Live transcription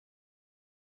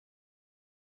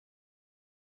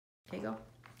Okay, go.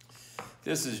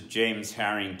 This is James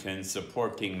Harrington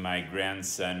supporting my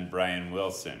grandson, Bryon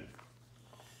Wilson.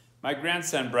 My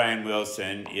grandson, Bryon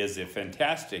Wilson, is a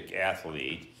fantastic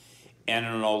athlete and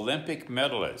an Olympic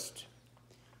medalist.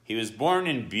 He was born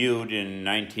in Butte in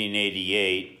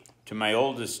 1988 to my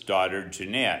oldest daughter,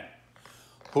 Jeanette,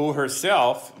 who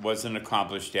herself was an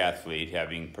accomplished athlete,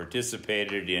 having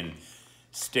participated in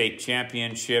state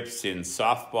championships in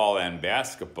softball and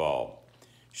basketball.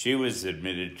 She was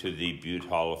admitted to the Butte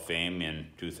Hall of Fame in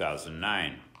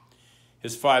 2009.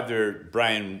 His father,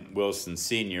 Bryon Wilson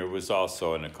Sr., was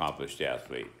also an accomplished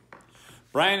athlete.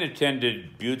 Bryon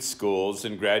attended Butte schools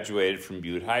and graduated from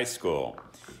Butte High School.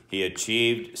 He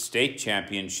achieved state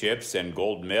championships and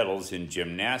gold medals in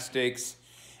gymnastics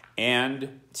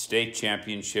and state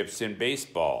championships in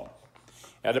baseball.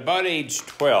 At about age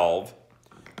 12,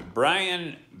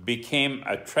 Bryon became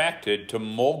attracted to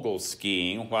mogul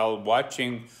skiing while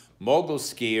watching mogul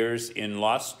skiers in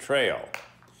Lost Trail.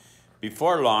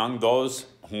 Before long, those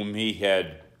whom he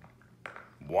had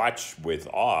watched with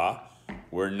awe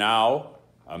were now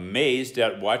amazed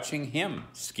at watching him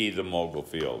ski the mogul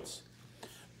fields.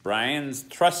 Bryon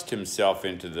thrust himself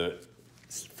into the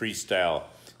freestyle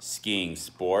skiing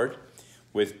sport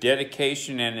with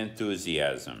dedication and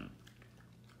enthusiasm.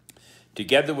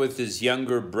 Together with his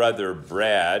younger brother,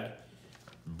 Brad,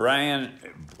 Bryon,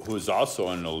 who's also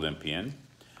an Olympian,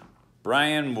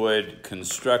 Bryon would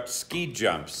construct ski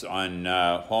jumps on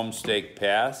Homestake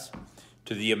Pass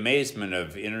to the amazement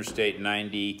of Interstate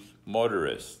 90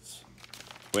 motorists.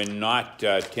 When not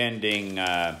attending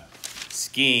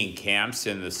skiing camps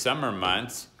in the summer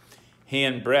months, he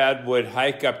and Brad would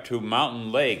hike up to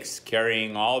mountain lakes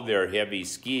carrying all their heavy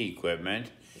ski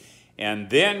equipment and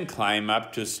then climb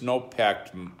up to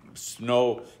snow-capped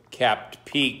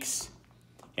peaks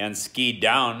and ski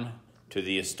down to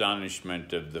the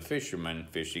astonishment of the fishermen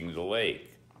fishing the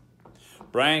lake.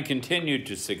 Bryon continued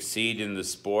to succeed in the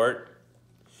sport.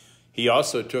 He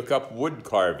also took up wood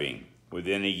carving.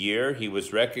 Within a year, he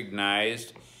was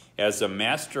recognized as a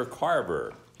master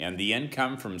carver, and the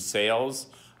income from sales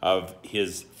of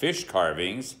his fish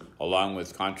carvings, along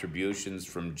with contributions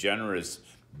from generous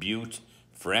Butte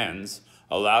friends,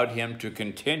 allowed him to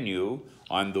continue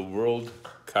on the World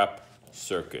Cup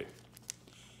circuit.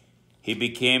 He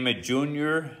became a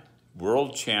junior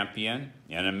world champion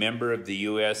and a member of the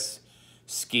U.S.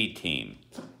 ski team.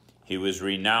 He was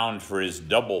renowned for his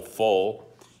double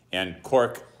full and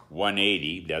cork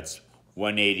 180, that's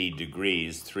 180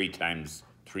 degrees, 3 times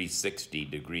 360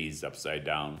 degrees upside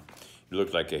down. He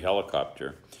looked like a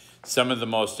helicopter. Some of the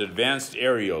most advanced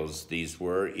aerials these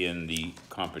were in the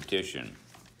competition.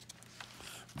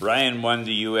 Bryon won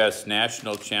the U.S.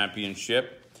 National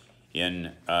Championship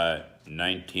in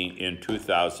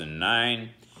 2009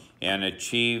 and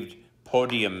achieved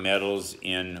podium medals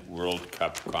in World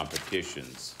Cup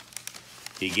competitions.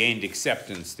 He gained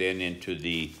acceptance then into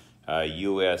the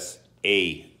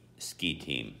USA ski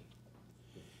team.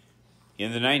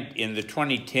 In the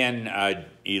 2010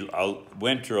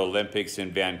 Winter Olympics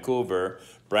in Vancouver,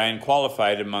 Bryon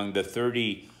qualified among the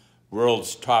 30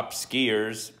 world's top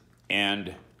skiers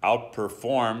and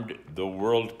outperformed the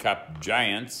World Cup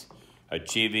giants,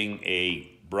 achieving a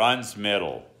bronze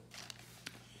medal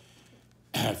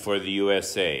for the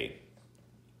USA.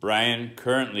 Bryon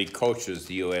currently coaches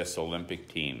the U.S. Olympic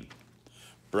team.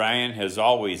 Bryon has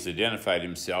always identified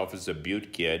himself as a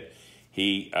Butte kid.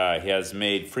 He has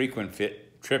made frequent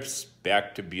trips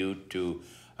back to Butte to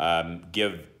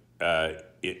give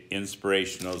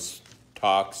inspirational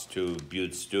talks to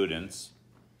Butte students.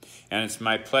 And it's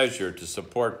my pleasure to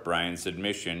support Bryon's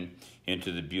admission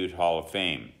into the Butte Hall of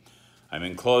Fame. I'm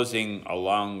enclosing,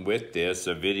 along with this,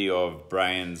 a video of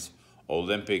Bryon's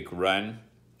Olympic run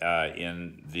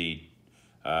in the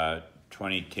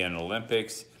 2010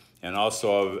 Olympics, and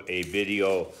also a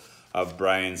video of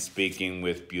Bryon speaking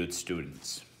with Butte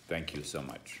students. Thank you so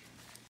much.